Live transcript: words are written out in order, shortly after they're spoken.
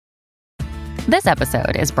This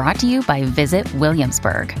episode is brought to you by Visit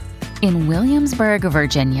Williamsburg. In Williamsburg,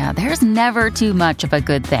 Virginia, there's never too much of a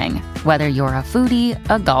good thing. Whether you're a foodie,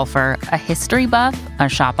 a golfer, a history buff, a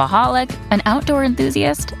shopaholic, an outdoor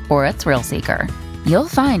enthusiast, or a thrill seeker, you'll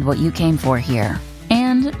find what you came for here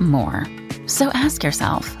and more. So ask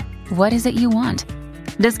yourself, what is it you want?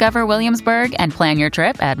 Discover Williamsburg and plan your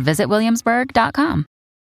trip at visitwilliamsburg.com.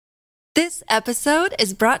 This episode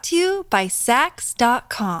is brought to you by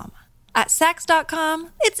Sax.com. At Sax.com,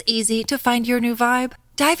 it's easy to find your new vibe.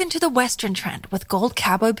 Dive into the Western trend with gold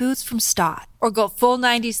cowboy boots from Stott, or go full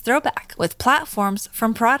 90s throwback with platforms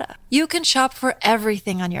from Prada. You can shop for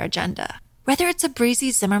everything on your agenda, whether it's a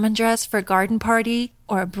breezy Zimmermann dress for a garden party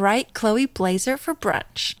or a bright Chloe blazer for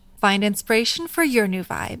brunch. Find inspiration for your new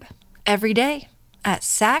vibe every day at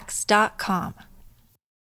Sax.com.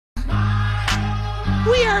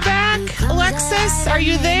 We are back. Alexis, are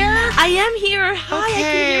you there? I am here. Hi, I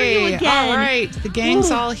can hear you again. All right. The gang's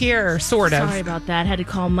all here, sort of. Sorry about that. Had to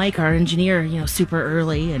call Mike, our engineer, super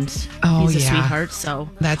early, and he's a sweetheart, so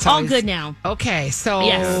that's all good now. Okay, so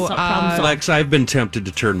Lex, I've been tempted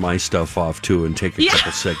to turn my stuff off too and take a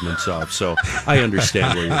couple segments off, so I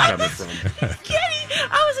understand where you're coming from. Kenny,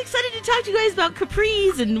 I was excited to talk to you guys about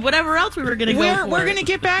capris and whatever else we were going to go for. We're going to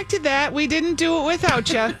get back to that. We didn't do it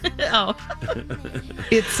without you. Oh.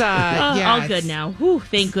 It's all good now. Whew,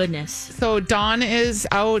 thank goodness. So Dawn is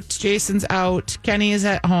out, Jason's out, Kenny is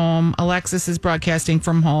at home, Alexis is broadcasting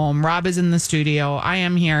from home, Rob is in the studio, I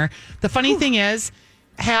am here. The funny thing is,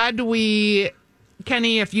 Kenny,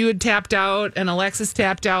 if you had tapped out and Alexis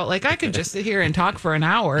tapped out, like I could just sit here and talk for an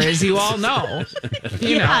hour, as you all know.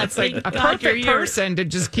 It's like a perfect person to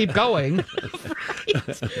just keep going.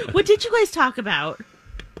 Right. What did you guys talk about?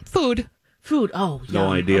 Food. Oh, yeah.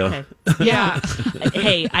 No idea. Okay. Yeah.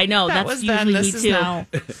 Hey, I know. That That's was usually then, me this too. is now.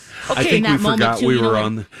 I think we forgot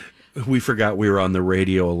too, we forgot we were on the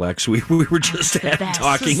radio, Lex. We were just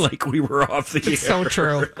talking like we were off the air. So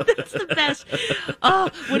true. That's the best. Oh,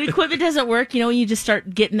 when equipment doesn't work, you just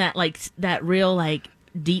start getting that real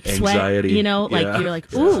deep anxiety. sweat, you're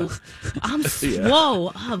like, ooh, I'm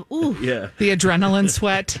whoa, ooh. Yeah. The adrenaline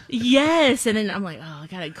sweat. Yes, and then I'm like, oh, I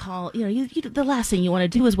gotta call. The last thing you want to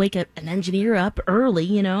do is wake an engineer up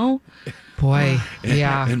early. Boy,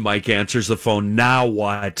 yeah. And Mike answers the phone. Now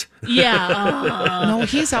what? Yeah. No,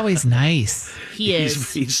 he's always nice. He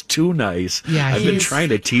is. He's too nice. Yeah, I've been trying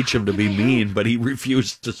to teach him to be mean, but he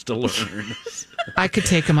refuses to learn. I could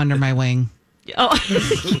take him under my wing. Oh,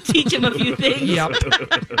 you teach him a few things. Yep.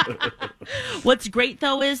 What's great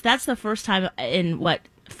though is that's the first time in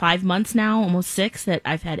 5 months now, almost 6, that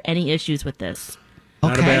I've had any issues with this.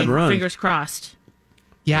 Not a bad run. Fingers crossed.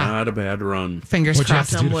 Yeah. Not a bad run. Fingers What'd you have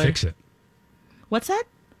crossed. to do to fix it? What's that?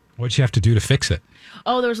 What'd you have to do to fix it?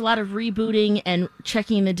 Oh, there was a lot of rebooting and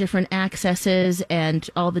checking the different accesses and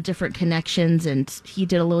all the different connections, and he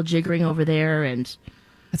did a little jiggering over there, and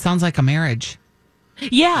It sounds like a marriage.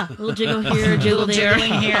 yeah, a little jiggle here, jiggle there.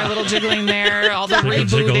 Jiggling here, a little jiggling there, all the rebooting,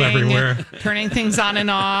 jiggle everywhere. turning things on and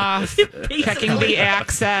off, checking the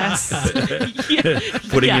access.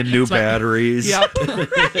 Putting in new batteries. Yep.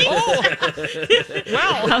 Oh.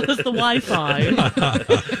 Well, how's the Wi-Fi?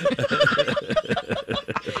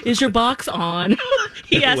 Is your box on?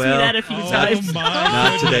 He asked me that a few times.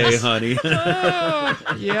 Not today, honey.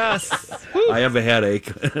 Yes. I have a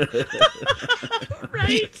headache.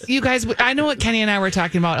 Right. You guys, I know what Kenny and I were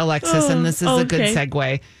talking about, Alexis, and this is a good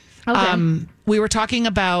segue. Okay. We were talking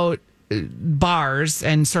about bars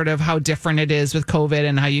and sort of how different it is with COVID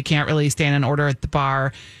and how you can't really stand and order at the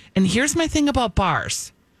bar. And here's my thing about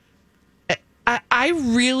bars. I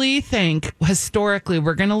really think historically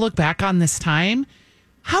we're going to look back on this time.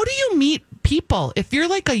 How do you meet people? If you're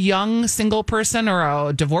like a young single person or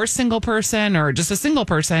a divorced single person or just a single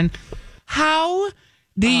person, how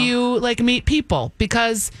do you meet people?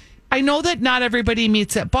 Because I know that not everybody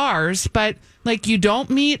meets at bars, but you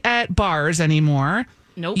don't meet at bars anymore.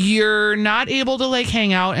 Nope. You're not able to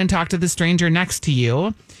hang out and talk to the stranger next to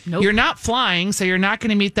you. Nope. You're not flying, so you're not going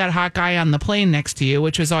to meet that hot guy on the plane next to you,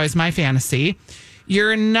 which was always my fantasy.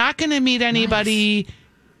 You're not going to meet anybody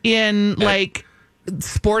in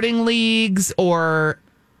sporting leagues or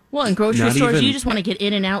in grocery Not stores, even- you just want to get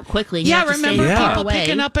in and out quickly. yeah. Remember far people away.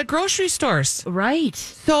 picking up at grocery stores, Right.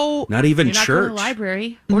 so Not even You're not going to church. the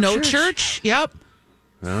library. Or no church. Yep.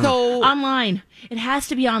 Oh. So Online. It has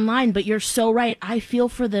to be online, but you're so right. I feel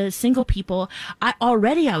for the single people. I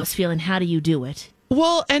was feeling, how do you do it?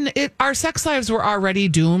 well, and our sex lives were already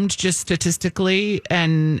doomed just statistically,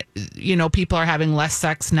 and people are having less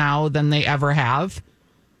sex now than they ever have.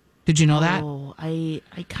 Did you know that? Oh, I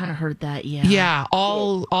kind of heard that. Yeah. Yeah,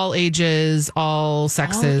 all ages, all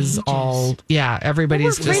sexes,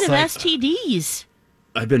 everybody's We're afraid just of like, STDs.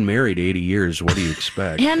 I've been married 80 years. What do you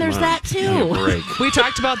expect? And there's Come on. that, too. Give me a break. we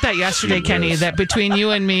talked about that yesterday, Gee Kenny, whiz. that between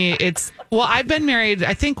you and me, I've been married,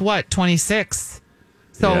 I think, 26.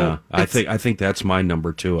 So yeah, I it's- think that's my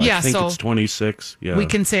number too. Yeah, I think so it's 26. Yeah. we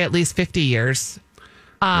can say at least 50 years.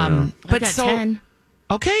 I But got so, 10.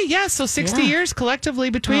 okay, yeah, so 60 Yeah. years collectively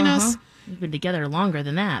between us. We've been together longer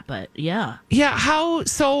than that, but yeah. Yeah, how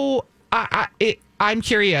so? I'm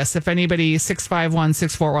curious if anybody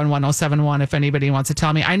 651-641-1071 if anybody wants to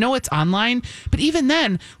tell me. I know it's online, but even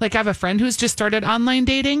then, like I have a friend who's just started online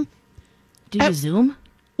dating. Do you Zoom?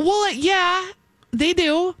 Well, yeah, they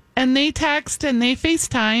do, and they text and they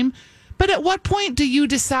FaceTime. But at what point do you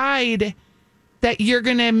decide that you're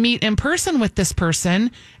going to meet in person with this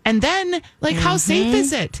person? And then, like, how safe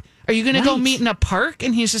is it? Are you going to go Right. meet in a park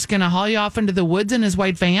and he's just going to haul you off into the woods in his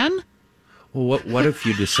white van? Well, what if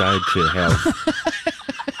you decide to have?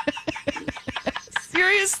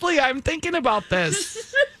 Seriously, I'm thinking about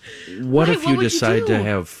this. What Why? if What you would you decide to do?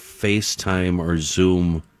 have FaceTime or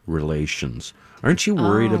Zoom relations? Aren't you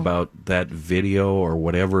worried about that video or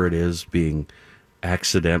whatever it is being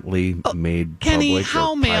accidentally made Kenny, public?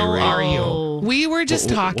 how or male pirate? are Oh. you? We were just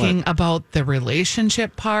What? talking about the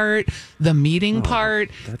relationship part, the meeting part.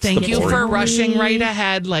 that's Thank the you for boring- rushing right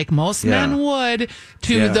ahead, like most Yeah. men would,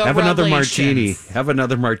 to Yeah, the have another relations. martini. Have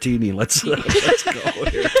another martini. Let's go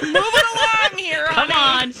here. Moving along here, Come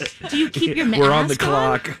honey. on. Do you keep your mask We're on the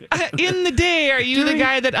clock. In the day, are you the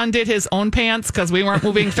guy that undid his own pants because we weren't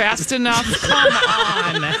moving fast enough? Come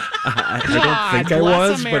on. I don't think I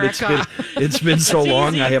bless was, America. but it's been so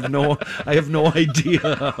long. I have no idea,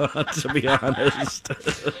 to be honest.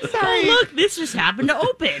 Sorry. Oh, look, this just happened to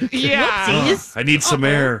open. Yeah. Whoopsies. I need some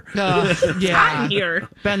air. Yeah. I'm here.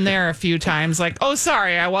 Been there a few times. Like, oh,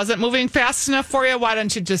 sorry, I wasn't moving fast enough for you. Why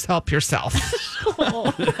don't you just help yourself?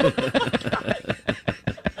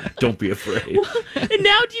 Don't be afraid. And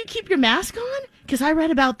now do you keep your mask on? Because I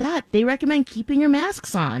read about that. They recommend keeping your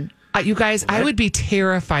masks on You guys, I would be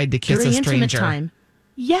terrified to kiss during a intimate stranger. time.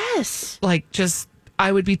 Yes. Like, just,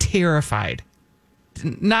 I would be terrified.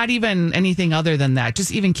 Not even anything other than that.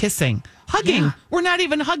 Just even kissing. Hugging. Yeah. We're not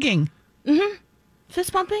even hugging.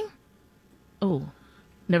 Fist bumping? Oh,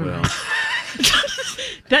 never Well, mind.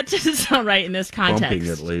 That doesn't sound right in this context. bumping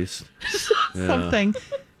at least. Something.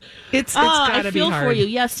 It's gotta I be feel hard. for you.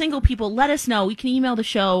 Yeah, single people, let us know. You can email the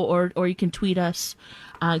show or you can tweet us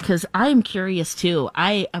because I'm curious too.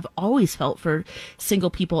 I have always felt for single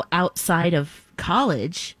people outside of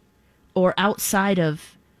college or outside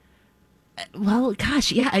of, well,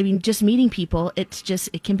 gosh, yeah. I mean, just meeting people, it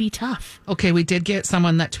can be tough. Okay, we did get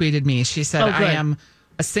someone that tweeted me. She said, Oh, I good. am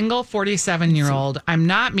a single 47-year-old. I'm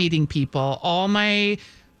not meeting people. All my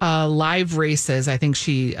live races, I think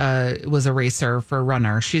she was a racer for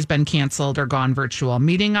runner. She's been canceled or gone virtual.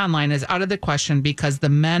 Meeting online is out of the question because the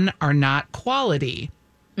men are not quality.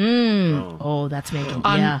 Oh, that's making,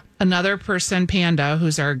 yeah. Another person, Panda,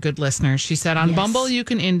 who's our good listener, she said on Yes. Bumble, you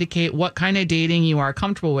can indicate what kind of dating you are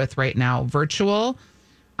comfortable with right now. Virtual,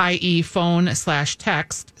 i.e.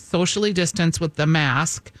 phone/text, socially distance with the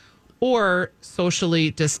mask, or socially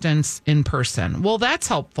distance in person. Well, that's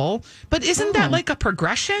helpful. But isn't that like a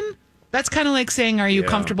progression? That's kind of like saying, are you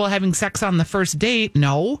comfortable having sex on the first date?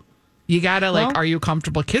 No. You gotta Well- are you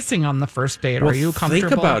comfortable kissing on the first date? Are you comfortable?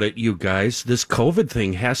 Think about it, you guys. This COVID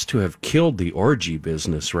thing has to have killed the orgy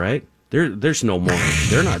business, right? There's no more.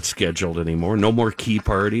 They're not scheduled anymore. No more key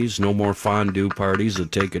parties. No more fondue parties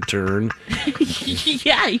that take a turn.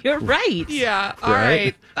 Yeah, you're right. Yeah. All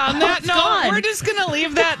Right? right. On that it's note, gone. we're just going to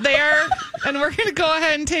leave that there and we're going to go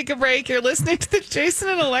ahead and take a break. You're listening to the Jason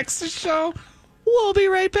and Alexis show. We'll be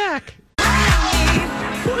right back.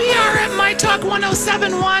 We are at My Talk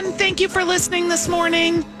 1071. Thank you for listening this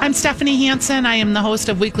morning. I'm Stephanie Hansen. I am the host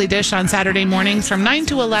of Weekly Dish on Saturday mornings from 9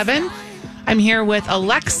 to 11. I'm here with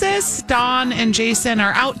Alexis, Dawn, and Jason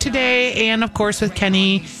are out today, and of course with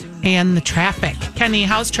Kenny and the traffic. Kenny,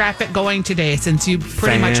 how's traffic going today since you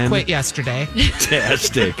pretty much quit yesterday?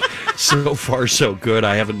 Fantastic. So far, so good.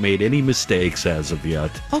 I haven't made any mistakes as of yet.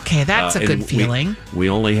 Okay, that's a And good feeling. We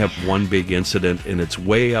only have one big incident, and it's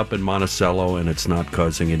way up in Monticello, and it's not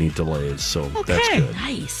causing any delays. So that's Okay. good.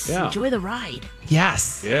 Nice. Yeah. Enjoy the ride.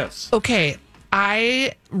 Yes. Yes. Okay,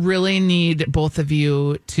 I really need both of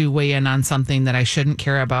you to weigh in on something that I shouldn't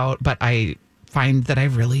care about, but I find that I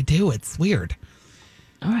really do. It's weird.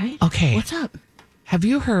 All right. Okay. What's up? Have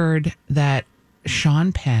you heard that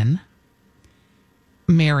Sean Penn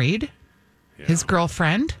married his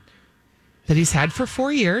girlfriend that he's had for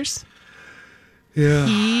 4 years? Yeah.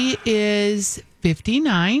 He is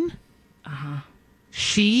 59.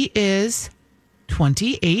 She is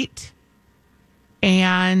 28.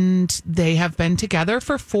 And they have been together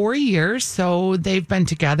for 4 years. So they've been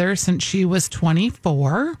together since she was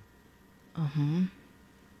 24.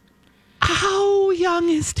 How young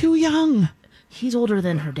is too young? He's older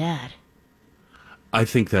than her dad. I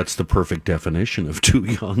think that's the perfect definition of too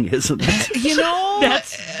young, isn't it? You know,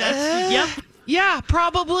 That's yep. yeah,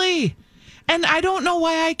 probably. And I don't know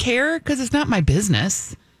why I care because it's not my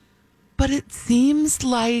business. But it seems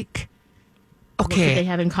like, What do they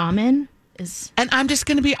have in common? Is and I'm just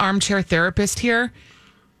going to be armchair therapist here.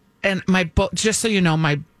 And just so you know,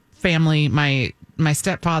 my family, my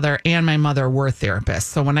stepfather and my mother were therapists.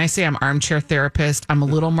 So when I say I'm armchair therapist, I'm a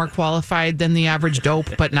little more qualified than the average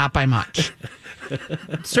dope, but not by much.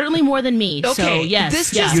 certainly more than me. So Okay, yes,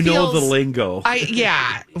 this yeah. just You know feels- the lingo.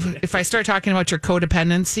 If I start talking about your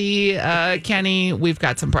codependency, Kenny, we've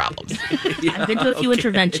got some problems. I've been to a few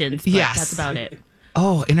interventions. But Yes. that's about it.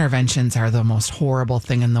 Oh, interventions are the most horrible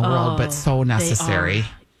thing in the world, but so necessary. are.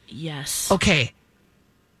 Yes. Okay.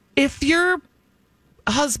 If your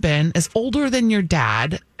husband is older than your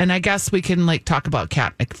dad, and I guess we can talk about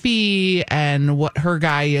Kat McPhee and what her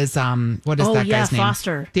guy is, what is that guy's name?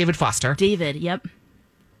 Foster. David Foster. David, yep.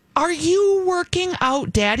 Are you working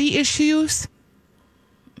out daddy issues?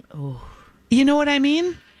 Oh. You know what I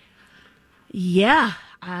mean? Yeah,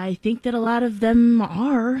 I think that a lot of them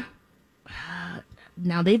are.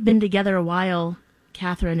 Now, they've been together a while,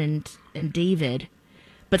 Catherine and David,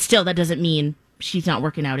 but still, that doesn't mean she's not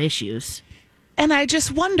working out issues. And I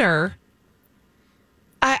just wonder,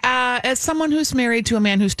 as someone who's married to a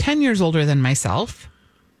man who's 10 years older than myself,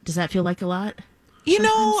 Does that feel like a lot? you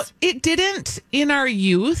know, sometimes? it didn't in our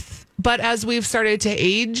youth, but as we've started to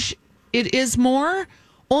age, it is more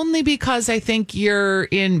only because I think you're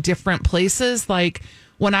in different places. Like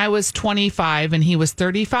when I was 25 and he was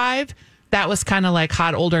 35, that was kind of like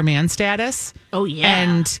hot older man status. Oh, yeah.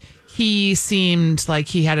 And he seemed like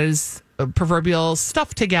he had his proverbial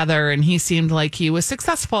stuff together and he seemed like he was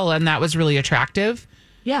successful and that was really attractive.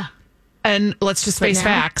 Yeah. And let's just face now?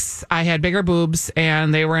 facts. I had bigger boobs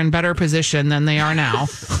and they were in better position than they are now.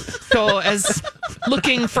 So as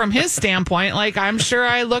looking from his standpoint, I'm sure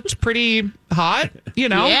I looked pretty hot, you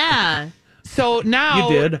know? Yeah. So now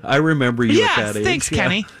You did. I remember you Yes, at that age. thanks,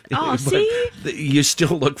 Kenny. Oh, But see? You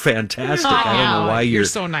still look fantastic. I don't know why You're you're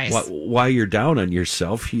so nice. Why you're down on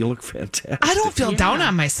yourself. You look fantastic. I don't feel down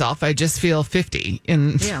on myself. I just feel 50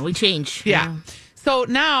 and Yeah, we change. yeah. So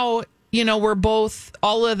now, we're both,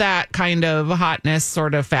 all of that kind of hotness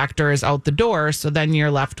sort of factor is out the door. So then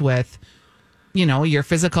you're left with, your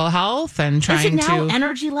physical health and Is it trying now to.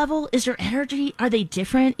 energy level? Is there energy? Are they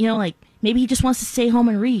different? Maybe he just wants to stay home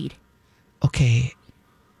and read. Okay.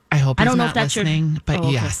 I hope I he's don't know not if that's your- listening, but Oh,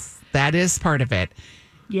 okay. yes, that is part of it.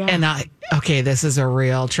 Yeah. And this is a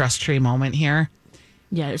real trust tree moment here.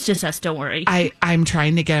 Yeah, it's just us. Don't worry. I'm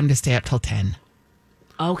trying to get him to stay up till 10.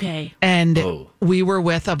 Okay. And Oh. we were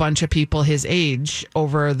with a bunch of people his age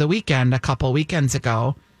over the weekend, a couple weekends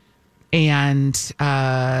ago. And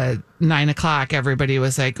 9:00, everybody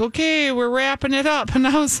was like, okay, we're wrapping it up. And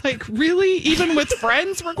I was like, really? Even with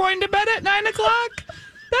friends, we're going to bed at 9:00?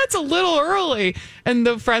 That's a little early. And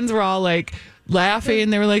the friends were all like laughing.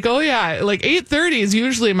 They were like, oh, yeah, 8:30 is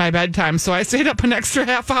usually my bedtime. So I stayed up an extra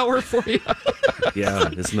half hour for you. Yeah,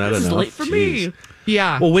 isn't that This is enough? late for me. Jeez.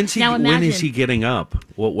 Yeah. Well, when Now is imagine- he getting up?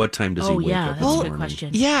 What time does he Oh, wake yeah. up? That's in a the good morning? question.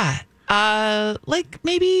 Yeah.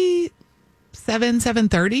 Maybe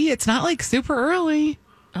 7:30. It's not super early.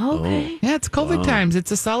 Okay. Yeah, it's COVID times.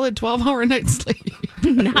 It's a solid 12-hour night sleep.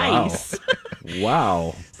 Nice.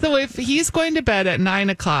 Wow. So if he's going to bed at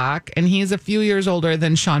 9:00 and he's a few years older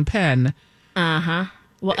than Sean Penn,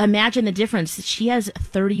 Well, imagine the difference. She has a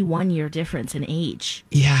 31-year difference in age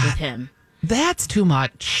yeah, with him. that's too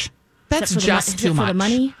much. That's Except for just too except for much. the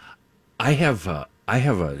money. I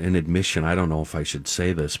have an admission. I don't know if I should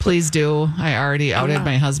say this, but Please do. I already outed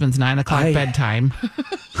my husband's 9:00 I- bedtime.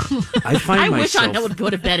 I find I wish myself I would go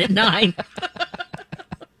to bed at 9.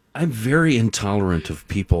 I'm very intolerant of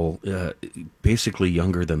people basically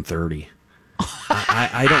younger than 30.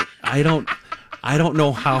 I don't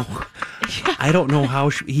know how. I don't know how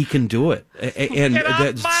he can do it. And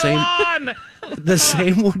the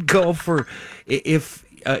same would go for if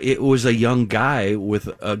it was a young guy with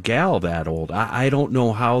a gal that old. I don't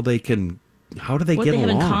know how they can. How do they What get they have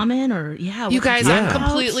along? in common, or You what guys, they I'm talk about?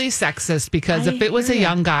 completely sexist because I if it was a hear ya.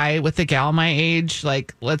 young guy with a gal my age,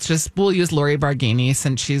 we'll use Lori Barghini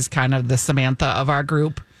since she's kind of the Samantha of our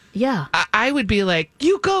group. Yeah. I would be like,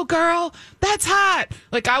 you go, girl. That's hot.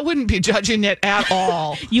 Like, I wouldn't be judging it at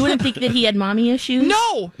all. You wouldn't think that he had mommy issues?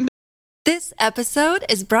 No. This episode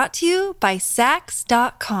is brought to you by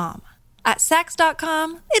Sax.com. At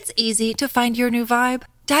Sax.com, it's easy to find your new vibe.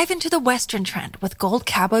 Dive into the Western trend with gold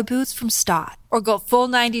cowboy boots from Stott, or go full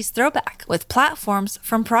 90s throwback with platforms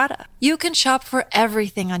from Prada. You can shop for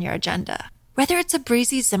everything on your agenda, whether it's a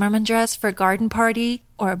breezy Zimmermann dress for a garden party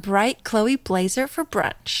or a bright Chloe blazer for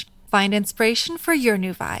brunch. Find inspiration for your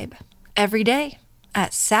new vibe every day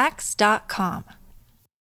at Sax.com.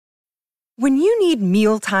 When you need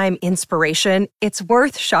mealtime inspiration, it's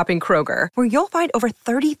worth shopping Kroger, where you'll find over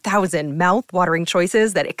 30,000 mouth-watering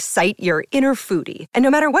choices that excite your inner foodie. And no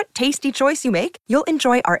matter what tasty choice you make, you'll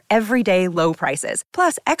enjoy our everyday low prices,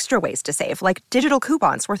 plus extra ways to save, like digital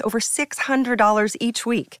coupons worth over $600 each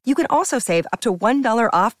week. You can also save up to $1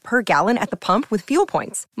 off per gallon at the pump with fuel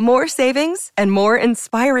points. More savings and more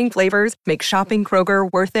inspiring flavors make shopping Kroger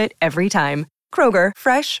worth it every time. Kroger,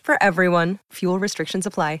 fresh for everyone. Fuel restrictions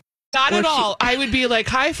apply. Not at all. I would be like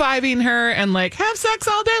high-fiving her and like, have sex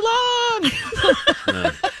all day long.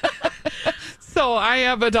 So I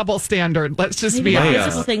have a double standard. Let's just be honest.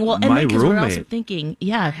 Physical thing. Well, and my because we're also roommate- thinking,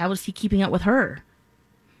 how is he keeping up with her?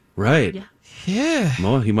 Right. Yeah. Yeah.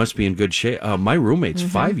 Well, he must be in good shape. My roommate's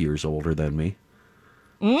 5 years older than me.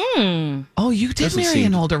 Oh, you did Doesn't marry seem-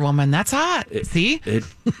 an older woman. That's hot. See? It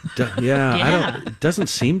doesn't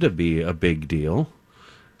seem to be a big deal.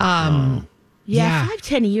 Yeah.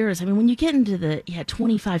 5-10 years. I mean, when you get into the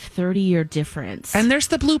 25, 30-year difference. And there's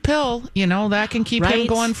the blue pill, that can keep him Right.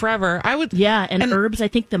 going forever. I would. and herbs. I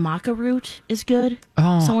think the maca root is good.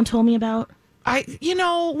 Oh. Someone told me about.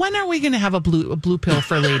 When are we going to have a blue pill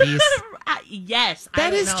for ladies? Yes.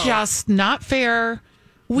 That is just not fair.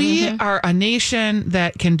 We are a nation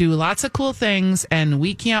that can do lots of cool things, and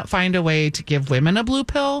we can't find a way to give women a blue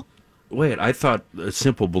pill. Wait, I thought a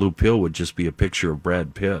simple blue pill would just be a picture of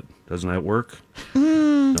Brad Pitt. Doesn't that work?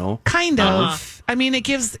 No? Kind of. I mean, it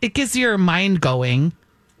gives your mind going,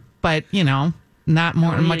 but not much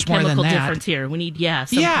more than chemical that. difference here. We need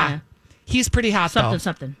some Yeah, kinda he's pretty hot though.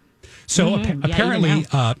 something. So apparently,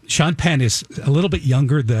 Sean Penn is a little bit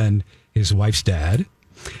younger than his wife's dad.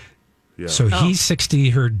 Yeah. So he's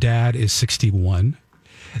 60, her dad is 61.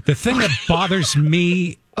 The thing that bothers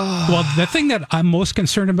me, the thing that I'm most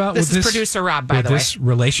concerned about This with is this producer Rob, by with the way. this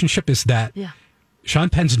relationship is that Sean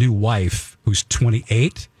Penn's new wife, who's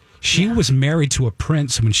 28, she was married to a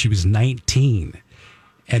prince when she was 19.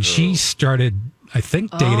 And she started, I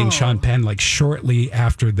think, dating Sean Penn shortly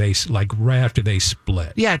after right after they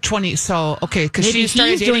split. Yeah, 20. So, okay, because Maybe she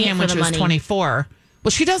started he's doing dating it him for when the she was money. 24.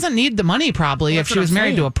 Well, she doesn't need the money probably if That's she what was I'm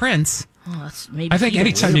married to saying. a prince. Oh, that's maybe I think he-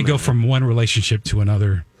 anytime you go from one relationship to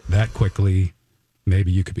another that quickly,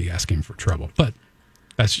 maybe you could be asking for trouble. But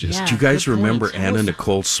that's just... Yeah. Do you guys Good point. remember Anna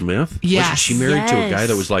Nicole Smith? Yes. Wasn't she married to a guy Yes.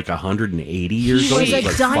 that was like 180 years He old? was a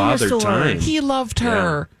Father dinosaur. Time. He loved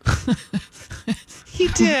her. He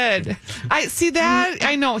did. I see that.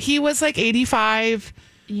 I know. He was like 85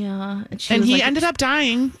 Yeah. And, and he ended up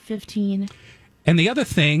dying. 15. And the other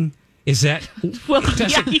thing is that Well,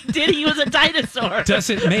 he did. He was a dinosaur. does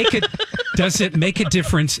it make a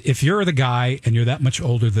difference if you're the guy and you're that much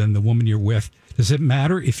older than the woman you're with? Does it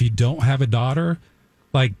matter if you don't have a daughter?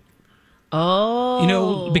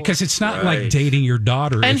 Because it's not like Right. dating your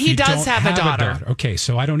daughter. And if he you does don't have a daughter. Okay,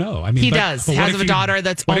 so I don't know. I mean, He but- does. but what Has if a you- daughter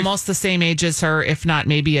that's what if- almost the same age as her, if not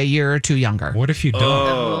maybe a year or two younger. What if you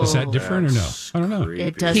don't? Is that different or no? That's I don't know. creepy.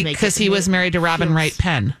 It does make Because he was married to Robin feels- Wright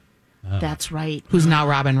Penn, That's right. who's now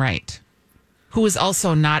Robin Wright, who is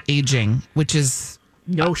also not aging, which is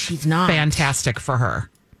No, she's not. fantastic for her.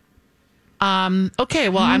 Okay,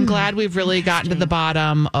 well, I'm glad we've really gotten to the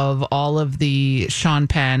bottom of all of the Sean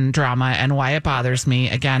Penn drama and why it bothers me.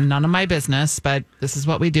 Again, none of my business, but this is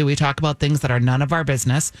what we do. We talk about things that are none of our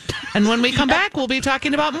business. And when we come back, we'll be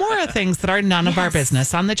talking about more things that are none of our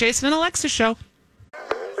business on the Jason and Alexa Show.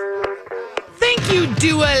 Thank you,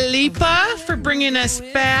 Dua Lipa, for bringing us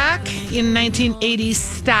back in 1980s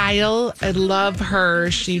style. I love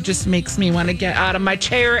her. She just makes me want to get out of my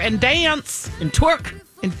chair and dance. And twerk.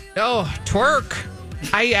 And, twerk.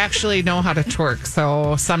 I actually know how to twerk,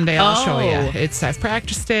 so someday I'll show you. I've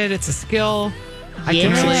practiced it. It's a skill. I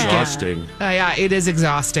can It's really exhausting. yeah, it is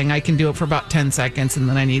exhausting. I can do it for about 10 seconds, and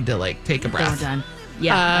then I need to take a We're breath. done.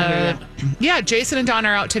 Yeah, I hear you. Yeah, Jason and Dawn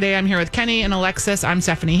are out today. I'm here with Kenny and Alexis. I'm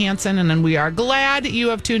Stephanie Hansen, and then we are glad you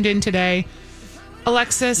have tuned in today.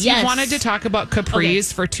 Alexis, Yes. you wanted to talk about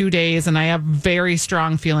capris for 2 days, and I have very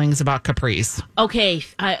strong feelings about capris. Okay,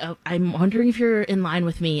 I'm wondering if you're in line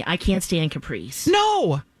with me. I can't stand capris.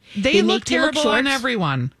 No, they look make me look terrible on short.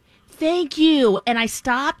 everyone. Thank you. And I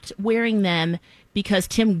stopped wearing them because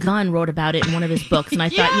Tim Gunn wrote about it in one of his books. And I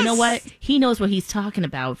thought, you know what? He knows what he's talking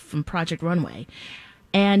about from Project Runway.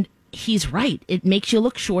 And he's right. It makes you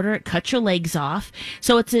look shorter. It cuts your legs off.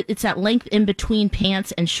 So it's that length in between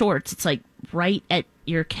pants and shorts. It's like right at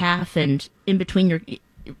your calf and in between your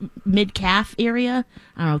mid-calf area.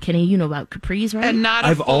 I don't know, Kenny, you know about capris, right? And not a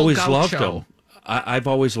I've full always gaucho. loved them. I've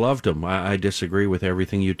always loved them. I disagree with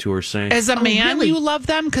everything you two are saying. As a man, really? you love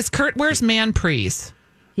them? Because Kurt wears man prees.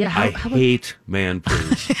 Yeah, I how about hate man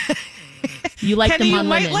prees. you like Kenny, them you on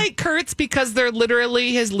might women? like Kurt's because they're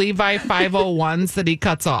literally his Levi 501s that he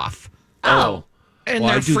cuts off. Oh. And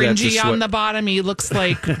Well, I they're do that to fringy on sweat- the bottom. He looks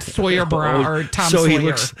like Sawyer Brown or Tom so Sawyer. he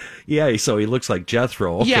looks, so he looks like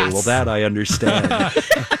Jethro. Okay, Yes. well that I understand.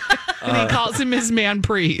 And he calls him his man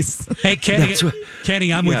prees. Hey, Kenny, That's what-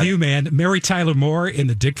 Kenny, I'm Yeah. with you, man. Mary Tyler Moore in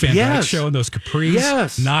the Dick Van Dyke Yes. Show and those capris,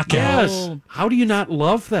 Yes, knockout. yes. Oh. How do you not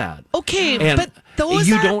love that? Okay, And but those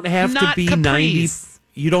you are don't have to not be capris. 90.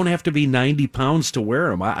 You don't have to be 90 pounds to wear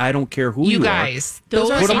them. I don't care who you, You are. guys, Those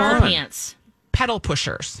are Put 'em air on. pants. pedal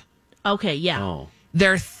pushers. Okay, yeah. Oh,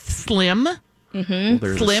 They're slim. well, they're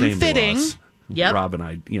the Slim same to fitting. us. Yep. Rob and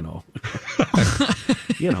I, they're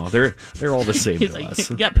all the same He's to like, us.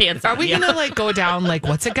 you got pants Are on. we yeah. gonna go down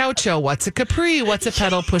what's a gaucho, what's a capri, what's a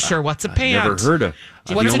pedal pusher, what's a pant? Never heard of.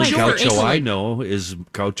 The What's only a gaucho George? I know is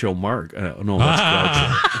Gaucho Mark. No, that's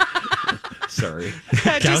gaucho. Sorry.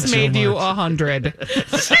 That just Gaucho made you marks. 100.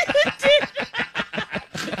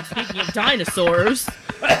 Speaking of dinosaurs.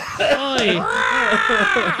 Oy.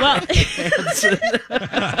 Well,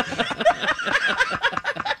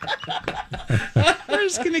 We're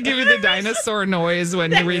just gonna give you the dinosaur noise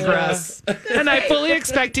when you regress, and I fully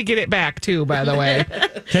expect to get it back too. By the way,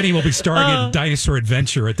 Kenny will be starring in Dinosaur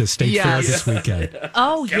Adventure at the State Fair Yes. this weekend.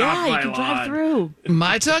 oh, yeah, you can drive through.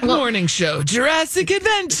 My Talk Morning Show, Jurassic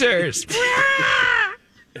Adventures.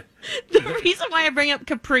 The reason why I bring up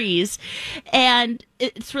capris, and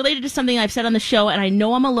it's related to something I've said on the show, and I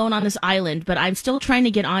know I'm alone on this island, but I'm still trying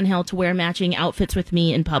to get Angel to wear matching outfits with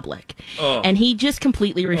me in public. And he just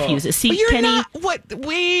completely refuses. See, You're Kenny, not. What?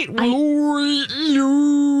 Wait.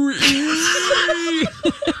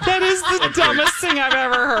 That is the dumbest thing I've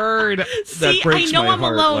ever heard. see, I breaks know my I'm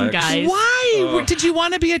heart, alone, Lex. guys. Why? Did you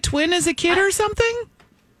want to be a twin as a kid or something?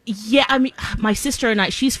 Yeah, I mean, my sister and I,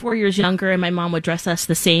 she's 4 years younger, and my mom would dress us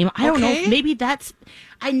the same. I don't Okay. know, maybe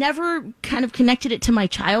I never kind of connected it to my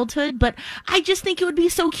childhood, but I just think it would be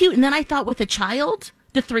so cute. And then I thought with a child,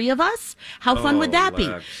 the three of us, how fun would that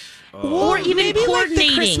be? Or even Maybe like the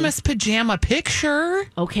coordinating. Christmas pajama picture.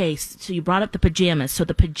 Okay, so you brought up the pajamas. So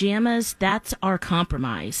the pajamas, that's our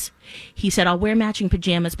compromise. He said, I'll wear matching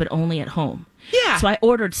pajamas, but only at home. Yeah. So I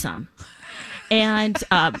ordered some. And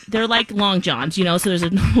they're like long johns, so there's a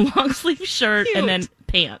long sleeve shirt and then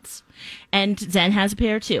pants. And Zen has a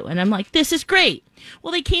pair too. And I'm like, this is great.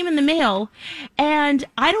 Well, they came in the mail, and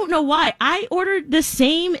I don't know why. I ordered the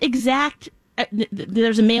same exact.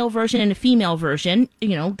 There's a male version and a female version.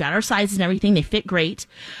 Got our sizes and everything. They fit great.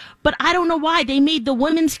 But I don't know why they made the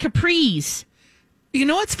women's capris. You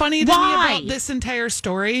know what's funny to Why? me about this entire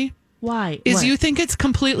story? Why? Is What? you think it's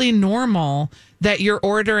completely normal that you're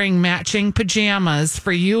ordering matching pajamas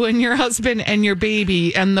for you and your husband and your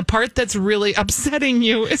baby, and the part that's really upsetting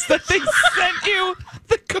you is that they sent you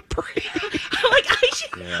the capri. like I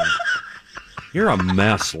should. You're a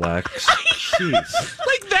mess, Lex. Jeez.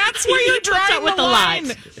 Like that's where you're He puts up drawing with the a lot.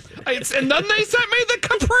 line. And then they sent me the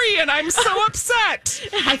capri, and I'm so upset.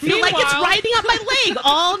 I feel like it's Meanwhile- riding up my leg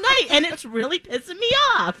all night, and it's really pissing me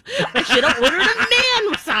off. I should have ordered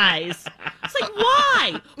a man size. It's like,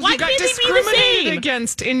 why? Why You got can't they be the discriminated same?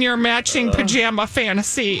 against in your matching pajama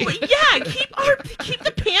fantasy. Yeah, keep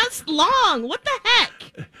the pants long. What the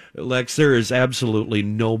heck? Lex, there is absolutely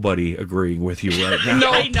nobody agreeing with you right now.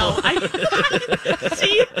 No. I know.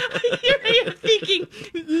 See, here I am thinking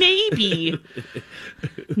maybe.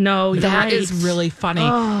 No, you're That right. is really funny.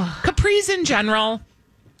 Capris in general,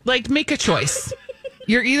 like make a choice.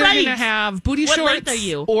 You're either Right. going to have booty What shorts length are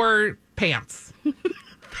you? or pants.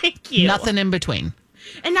 Thank you. Nothing in between.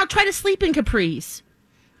 And now try to sleep in capris.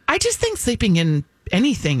 I just think sleeping in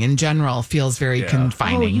anything in general feels very Oh,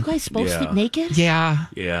 confining. you guys both Yeah. sleep naked? Yeah.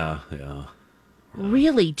 Yeah.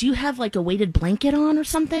 Really? Do you have like a weighted blanket on or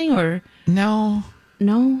something? Or No.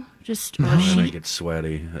 no? Just or And I sheet? get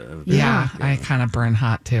sweaty. Yeah. I kind of burn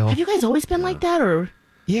hot too. Have you guys always been like that? Or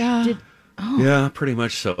Yeah. Yeah, pretty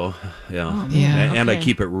much so. Yeah. Yeah. And I Okay.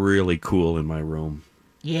 keep it really cool in my room.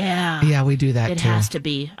 yeah, Yeah, we do that it too. has to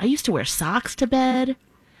be. I used to wear socks to bed.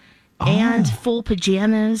 and full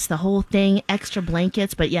pajamas, the whole thing, extra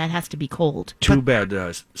blankets, but yeah, it has to be cold. Too bad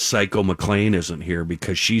Psycho McLean isn't here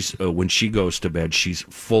because she's when she goes to bed, she's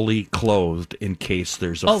fully clothed in case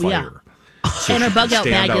there's a fire. So and her she bug can out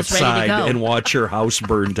stand bag is ready to outside go. and watch her house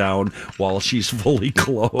burn down while she's fully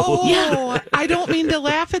clothed. Oh, I don't mean to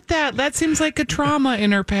laugh at that. That seems like a trauma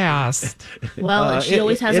in her past. Well, she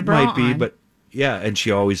always has a bra It might be, on. but yeah, and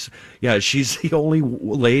she's the only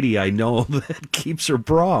lady I know that keeps her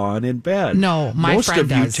bra on in bed. No, my most friend of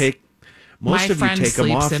you does. take most My of you friend take them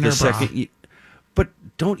sleeps off in the her bra. second. But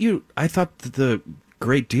don't you? I thought that the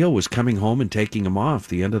great deal was coming home and taking them off.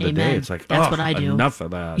 The end of the day, Amen. it's like That's what I do. Enough of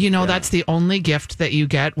that. You know, Yeah. that's the only gift that you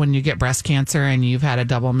get when you get breast cancer and you've had a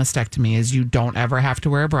double mastectomy is you don't ever have to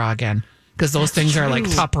wear a bra again because those things are like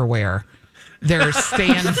Tupperware. They're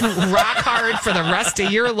staying rock hard for the rest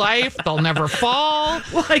of your life. They'll never fall.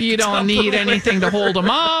 You don't need anything to hold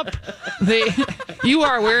them up. You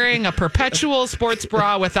are wearing a perpetual sports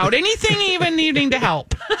bra without anything even needing to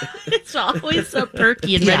help. It's always so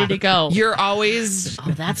perky and ready to go. You're always...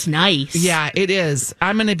 Oh, that's nice. Yeah, it is.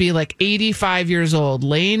 I'm going to be like 85 years old,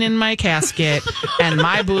 laying in my casket, and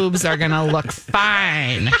my boobs are going to look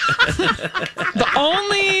fine. The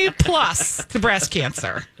only plus to breast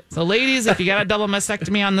cancer. So, ladies, if you got a double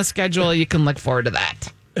mastectomy on the schedule, you can look forward to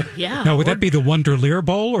that. Yeah. Now, would that be the Wonder Lear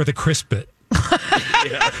Bowl or the Crispit?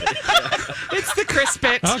 It's the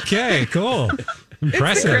Crispit. Okay, cool.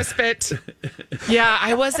 Impressive. It's the Crispit. Yeah,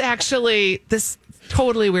 I was actually this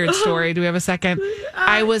totally weird story. Do we have a second?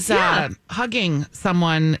 I was hugging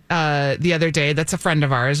someone the other day. That's a friend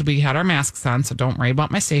of ours. We had our masks on, so don't worry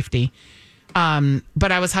about my safety.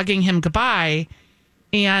 But I was hugging him goodbye,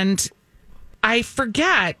 and I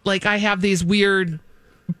forget, like, I have these weird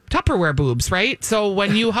Tupperware boobs, right? So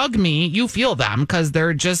when you hug me, you feel them because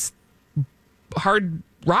they're just hard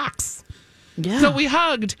rocks. Yeah. So we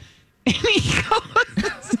hugged, and he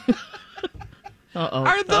goes,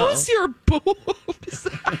 "Are those your boobs?"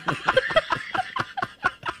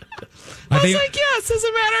 I was like, "Yes, as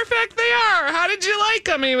a matter of fact, they are. How did you like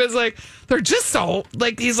them?" He was like, "They're just so,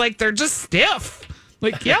 like," he's like, "they're just stiff."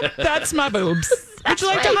 Like, yep, that's my boobs. Would you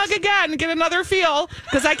like to hug again and get another feel?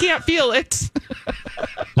 Because I can't feel it.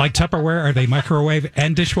 Like Tupperware, are they microwave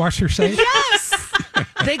and dishwasher safe? Yes.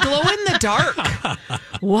 They glow in the dark.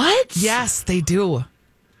 What? Yes, they do.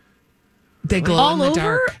 They glow All in the over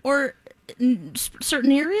dark. or in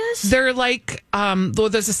certain areas? They're like, though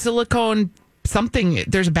there's a silicone something,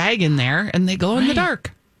 there's a bag in there, and they glow in the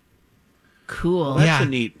dark. Cool. That's Yeah. a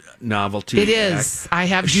neat novelty. It is. I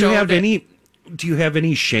have Do you showed have it. Do you have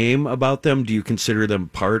any shame about them? Do you consider them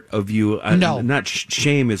part of you? No. Not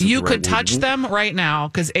shame is. You could touch them right now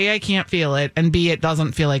because A, I can't feel it, and B, it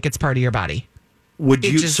doesn't feel like it's part of your body. Would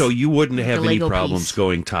it you? just- So you wouldn't have The any Lego problems piece.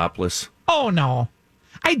 going topless? Oh no,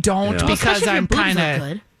 I don't Yeah. because Especially if your I'm boobs kind look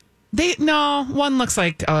of. good. No, one looks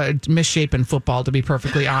like a misshapen football, to be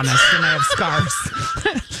perfectly honest, and I have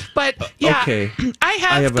scars. But yeah, Okay. I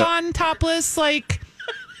have have a- gone topless like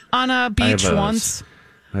on a beach once.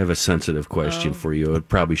 I have a sensitive question for you. I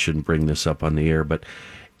probably shouldn't bring this up on the air, but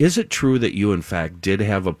is it true that you, in fact, did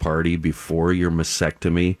have a party before your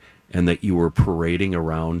mastectomy and that you were parading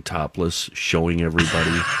around topless, showing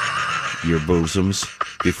everybody your bosoms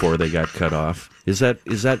before they got cut off? Is that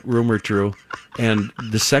rumor true? And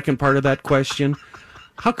the second part of that question,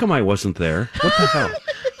 how come I wasn't there? What the hell?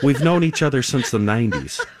 We've known each other since the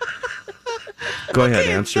 90s. Go ahead,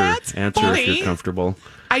 answer that's if funny. you're comfortable.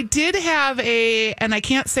 I did have and I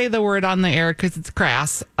can't say the word on the air because it's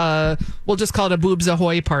crass. We'll just call it a Boobs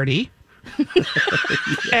Ahoy party.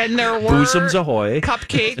 And there were Bosoms ahoy.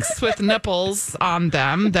 cupcakes with nipples on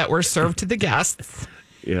them that were served to the guests.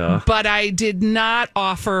 Yeah. But I did not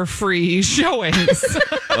offer free showings.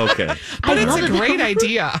 Okay. But it's love a it. great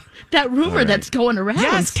idea. That rumor that's going around.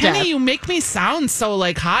 Yes, Steph. Kenny, you make me sound so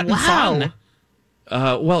like hot and Wow. fun.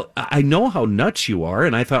 Well, I know how nuts you are,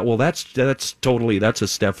 and I thought, well, that's a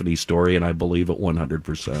Stephanie story, and I believe it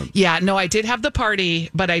 100%. Yeah, no, I did have the party,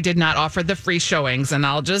 but I did not offer the free showings, and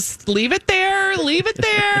I'll just leave it there.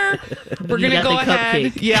 We're You going to got go the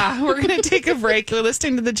ahead. cupcake. Yeah, we're going to take a break. You're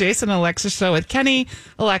listening to the Jason and Alexis Show with Kenny,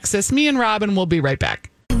 Alexis, me, and Robin. We'll be right back.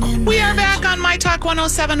 We are back on My Talk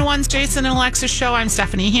 1071's Jason and Alexis Show. I'm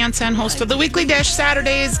Stephanie Hansen, host of the Weekly Dish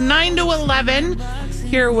Saturdays, 9 to 11.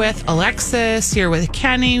 Here with Alexis, here with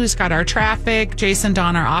Kenny, who's got our traffic. Jason,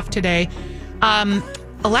 Dawn are off today.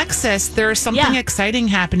 Alexis, there's something exciting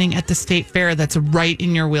happening at the State Fair that's right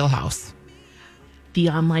in your wheelhouse. The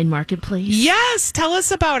online marketplace. Yes, tell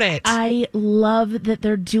us about it. I love that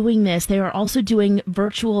they're doing this. They are also doing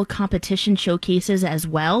virtual competition showcases as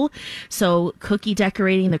well. So cookie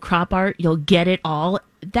decorating, the crop art, you'll get it all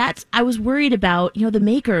I was worried about, the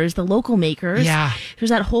makers, the local makers. Yeah.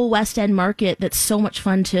 There's that whole West End market that's so much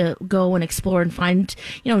fun to go and explore and find,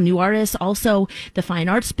 new artists. Also, the Fine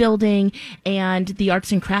Arts Building and the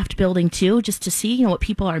Arts and Craft Building, too, just to see, what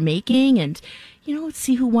people are making and,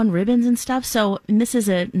 see who won ribbons and stuff. So this is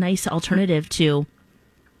a nice alternative to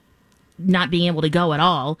not being able to go at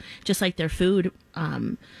all, just like their food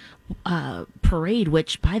parade,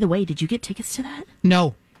 which, by the way, did you get tickets to that?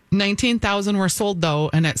 No. 19,000 were sold, though,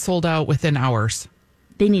 and it sold out within hours.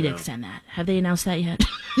 They need to extend that. Have they announced that yet?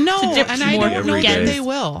 No, and I don't know that they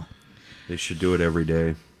will. They should do it every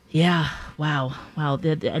day. Yeah. Wow.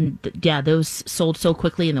 Those sold so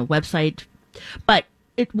quickly in the website. But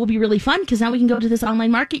it will be really fun because now we can go to this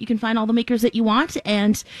online market. You can find all the makers that you want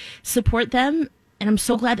and support them. And I'm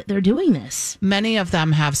so glad that they're doing this. Many of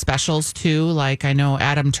them have specials too. Like I know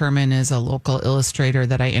Adam Turman is a local illustrator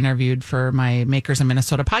that I interviewed for my Makers in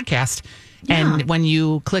Minnesota podcast. Yeah. And when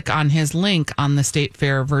you click on his link on the State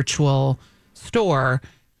Fair virtual store,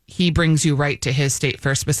 he brings you right to his State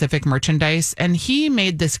Fair specific merchandise. And he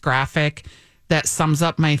made this graphic that sums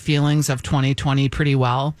up my feelings of 2020 pretty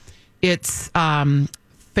well. It's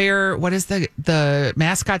Fair. What is the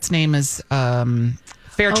mascot's name is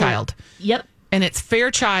Fairchild. Yep. And it's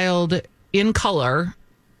Fairchild in color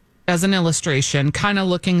as an illustration, kind of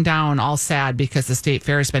looking down, all sad because the state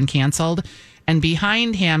fair has been canceled. And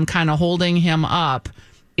behind him, kind of holding him up,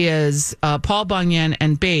 is Paul Bunyan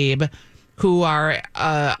and Babe, who are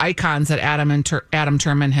icons that Adam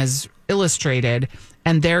Turman has illustrated,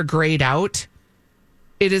 and they're grayed out.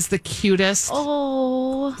 It is the cutest,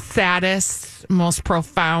 saddest, most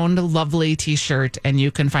profound, lovely T-shirt, and you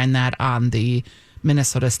can find that on the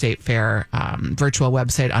Minnesota State Fair virtual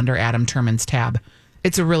website under Adam Turman's tab.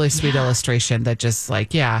 It's a really sweet illustration that just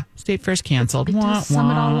State Fair's canceled. It does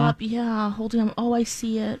sum it all up. Yeah, holding them. Oh, I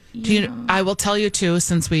see it. Yeah. I will tell you too,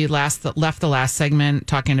 since we left the last segment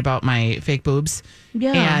talking about my fake boobs.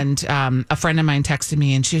 Yeah. And a friend of mine texted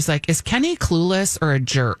me and she was like, "Is Kenny clueless or a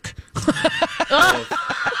jerk?"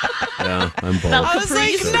 Yeah, I'm both. I was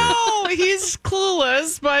like, "No, he's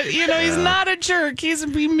clueless, but he's not a jerk.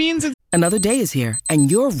 He means it." Another day is here,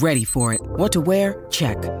 and you're ready for it. What to wear?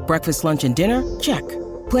 Check. Breakfast, lunch, and dinner? Check.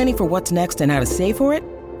 Planning for what's next and how to save for it?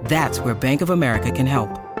 That's where Bank of America can help.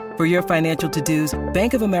 For your financial to-dos,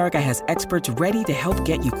 Bank of America has experts ready to help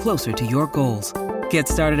get you closer to your goals. Get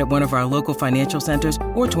started at one of our local financial centers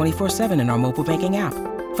or 24/7 in our mobile banking app.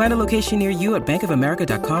 Find a location near you at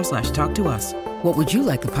bankofamerica.com/talktous. What would you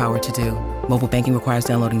like the power to do? Mobile banking requires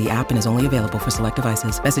downloading the app and is only available for select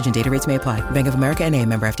devices. Message and data rates may apply. Bank of America N.A.,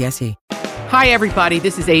 member FDIC. Hi, everybody.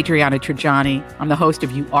 This is Adriana Trajani. I'm the host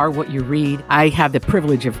of You Are What You Read. I have the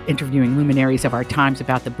privilege of interviewing luminaries of our times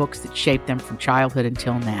about the books that shaped them from childhood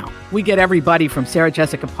until now. We get everybody from Sarah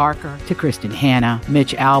Jessica Parker to Kristen Hanna,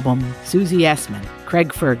 Mitch Albom, Susie Essman,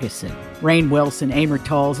 Craig Ferguson, Rainn Wilson, Amor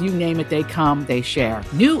Tolls, you name it, they come, they share.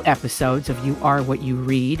 New episodes of You Are What You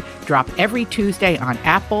Read drop every Tuesday on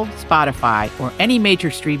Apple, Spotify, or any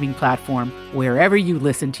major streaming platform wherever you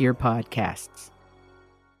listen to your podcasts.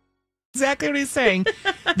 Exactly what he's saying.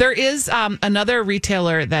 There is another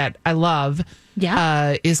retailer that I love.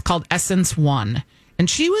 Yeah. Is called Essence One. And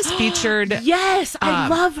she was featured. Yes, I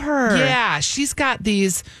love her. Yeah, she's got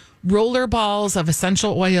these roller balls of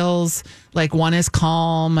essential oils. Like one is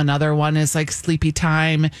calm, another one is like sleepy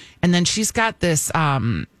time. And then she's got this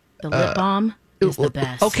the lip balm is the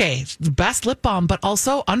best. Okay, the best lip balm, but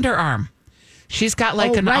also underarm. She's got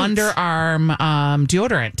like underarm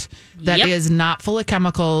deodorant that is not full of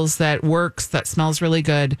chemicals, that works, that smells really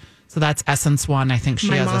good. So that's Essence One. I think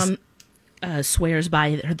My mom swears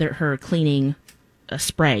by her cleaning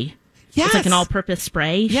spray. Yes. It's like an all-purpose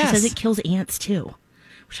spray. She says it kills ants too.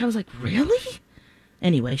 Which I was like, really?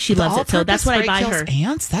 Anyway, she loves it. So that's what I buy her.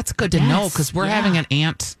 Ants? That's good to know because we're having an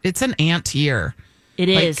ant. It's an ant year. It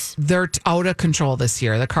is. They're out of control this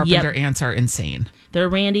year. The carpenter ants are insane. They're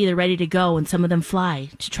randy. They're ready to go, and some of them fly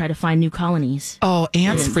to try to find new colonies. Oh,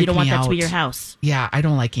 ants freak me out. You don't want that to be your house. Yeah, I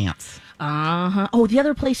don't like ants. Uh-huh. Oh, the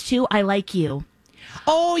other place, too, I Like You.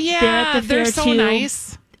 Oh, yeah. They're so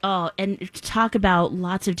nice. Oh, and to talk about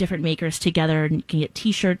lots of different makers together, and you can get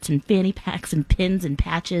T-shirts and fanny packs and pins and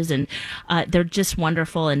patches, and they're just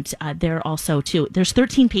wonderful. And they're also, too, there's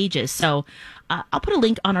 13 pages, so I'll put a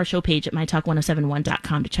link on our show page at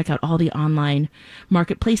mytalk1071.com to check out all the online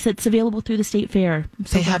marketplace that's available through the State Fair.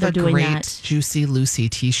 They have a great Juicy Lucy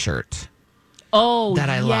T-shirt. Oh, that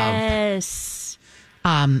I love. Yes.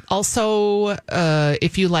 Also,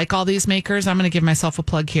 if you like all these makers, I'm going to give myself a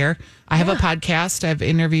plug here. I have a podcast. I've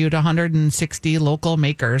interviewed 160 local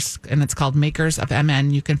makers, and it's called Makers of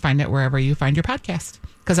MN. You can find it wherever you find your podcast.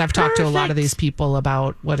 Because I've talked to a lot of these people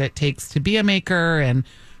about what it takes to be a maker and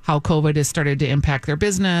how COVID has started to impact their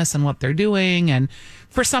business and what they're doing. And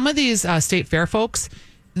for some of these state fair folks,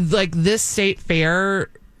 like this state fair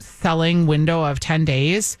selling window of 10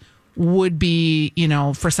 days would be,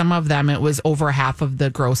 for some of them, it was over half of the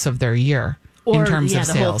gross of their year in terms of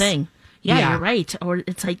sales. The whole thing. Yeah, you're right. Or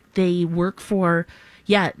it's like they work for,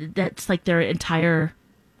 that's like their entire,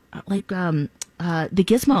 the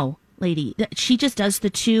Gizmo lady. She just does the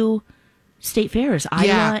 2 state fairs,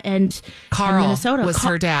 Iowa and Carl Minnesota. was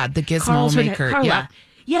her dad, the Gizmo Carl's maker. Carla.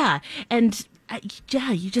 Yeah. And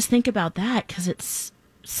you just think about that because it's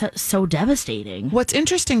so devastating. What's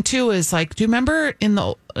interesting too is do you remember in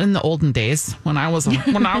the olden days when I was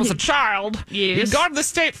a child, you'd go to the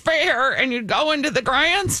state fair and you'd go into the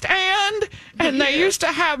grandstand and they used to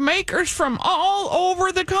have makers from all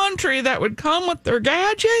over the country that would come with their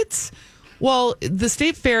gadgets. Well, the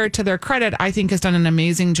state fair, to their credit, I think has done an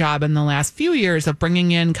amazing job in the last few years of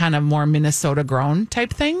bringing in kind of more Minnesota grown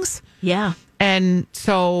type things. Yeah. And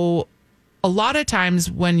so a lot of times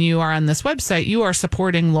when you are on this website, you are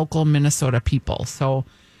supporting local Minnesota people. So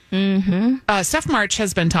Steph March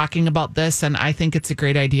has been talking about this, and I think it's a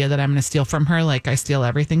great idea that I'm going to steal from her like I steal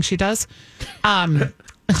everything she does.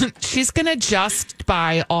 She's going to just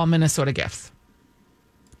buy all Minnesota gifts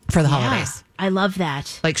for the holidays. I love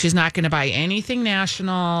that. She's not going to buy anything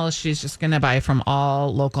national. She's just going to buy from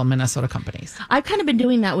all local Minnesota companies. I've kind of been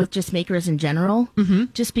doing that with just makers in general.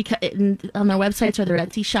 Just because on their websites or their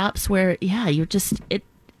Etsy shops where, you're just,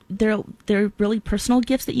 they're really personal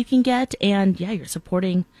gifts that you can get. And you're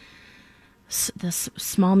supporting the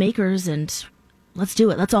small makers, and let's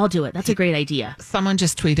do it. Let's all do it. That's a great idea. Someone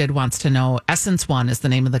just tweeted, wants to know, Essence One is the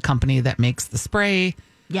name of the company that makes the spray.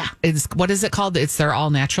 Yeah. What is it called? It's their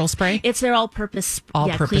all-natural spray? It's their all-purpose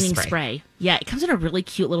cleaning spray. Yeah, it comes in a really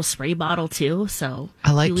cute little spray bottle, too. So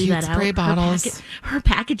I like cute spray bottles. Her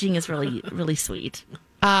packaging is really, really sweet.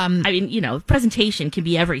 Presentation can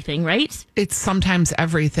be everything, right? It's sometimes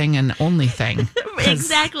everything and only thing.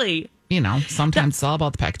 Exactly. Sometimes it's all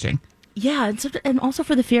about the packaging. Yeah, and also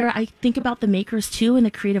for the fair, I think about the makers, too, in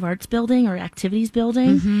the creative arts building or activities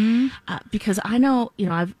building. Because I know,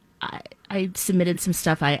 I submitted some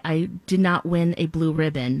stuff. I did not win a blue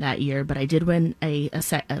ribbon that year, but I did win a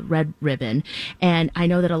red ribbon. And I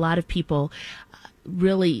know that a lot of people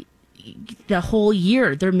really, the whole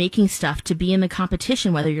year, they're making stuff to be in the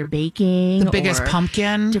competition, whether you're baking. The biggest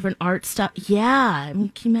pumpkin. Different art stuff. Yeah. I mean,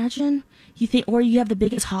 can you imagine? Or you have the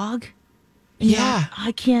biggest hog. Yeah.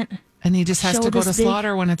 I can't. And he just has to go to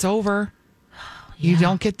slaughter when it's over. You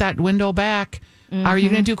don't get that window back. Are you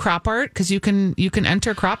going to do crop art? Because you can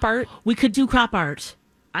enter crop art. We could do crop art.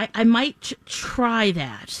 I might try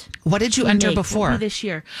that. What did you enter before? This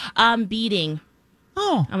year, beading.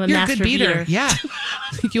 Oh, I'm a you're master a good beater. beater. Yeah,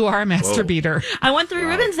 you are a master beater. I won 3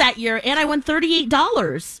 ribbons that year, and I won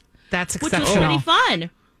 $38. That's exceptional. Which was pretty fun.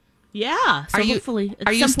 Yeah. So hopefully,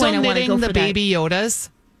 at some point, I want to go for the Baby Yodas?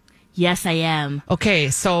 Yes, I am. Okay,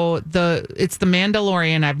 so it's the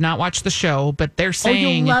Mandalorian. I've not watched the show, but they're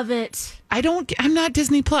saying you'll love it. I'm not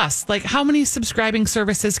Disney Plus. How many subscribing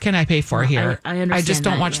services can I pay for here? I understand. I just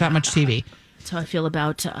don't watch that much TV. That's how I feel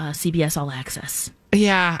about CBS All Access.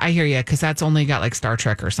 Yeah, I hear you, because that's only got Star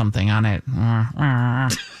Trek or something on it.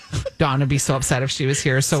 Dawn would be so upset if she was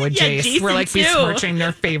here. So would Jace. Jason We're too. besmirching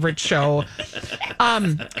their favorite show.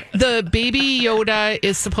 The Baby Yoda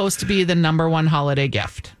is supposed to be the #1 holiday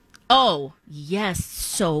gift. Oh, yes.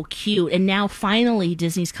 So cute. And now finally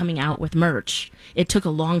Disney's coming out with merch. It took a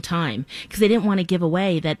long time because they didn't want to give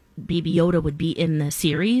away that Baby Yoda would be in the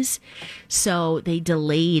series. So they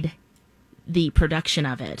delayed the production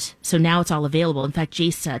of it. So now it's all available. In fact,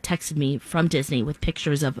 Jace texted me from Disney with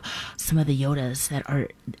pictures of some of the Yodas that are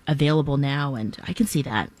available now. And I can see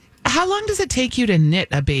that. How long does it take you to knit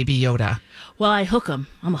a Baby Yoda? Well, I hook them.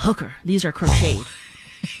 I'm a hooker. These are crocheted.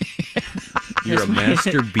 You're a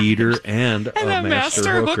master beater and a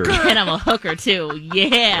master hooker. And I'm a hooker, too.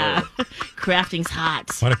 Yeah. Crafting's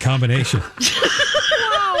hot. What a combination.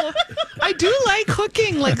 Wow. I do like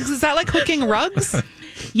hooking. Is that like hooking rugs?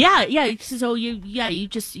 Yeah. So you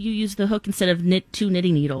use the hook instead of 2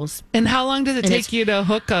 knitting needles. And how long does it take you to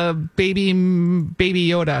hook a baby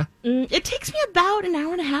Yoda? It takes me about an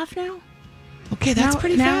hour and a half now. Okay, that's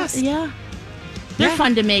pretty fast. Yeah. They're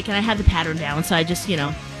fun to make, and I have the pattern down, so I just,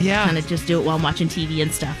 kind of just do it while I'm watching TV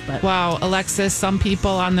and stuff. But wow, Alexis, some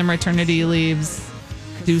people on their maternity leaves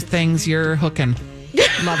do things you're hooking.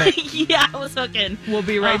 Love it. Yeah, I was hooking. We'll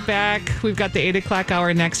be right back. We've got the 8 o'clock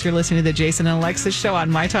hour next. You're listening to the Jason and Alexis show on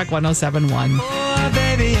My Talk 1071. Oh,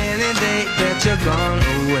 baby, any day that you're gone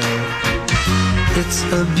away, it's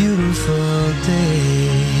a beautiful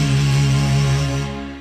day.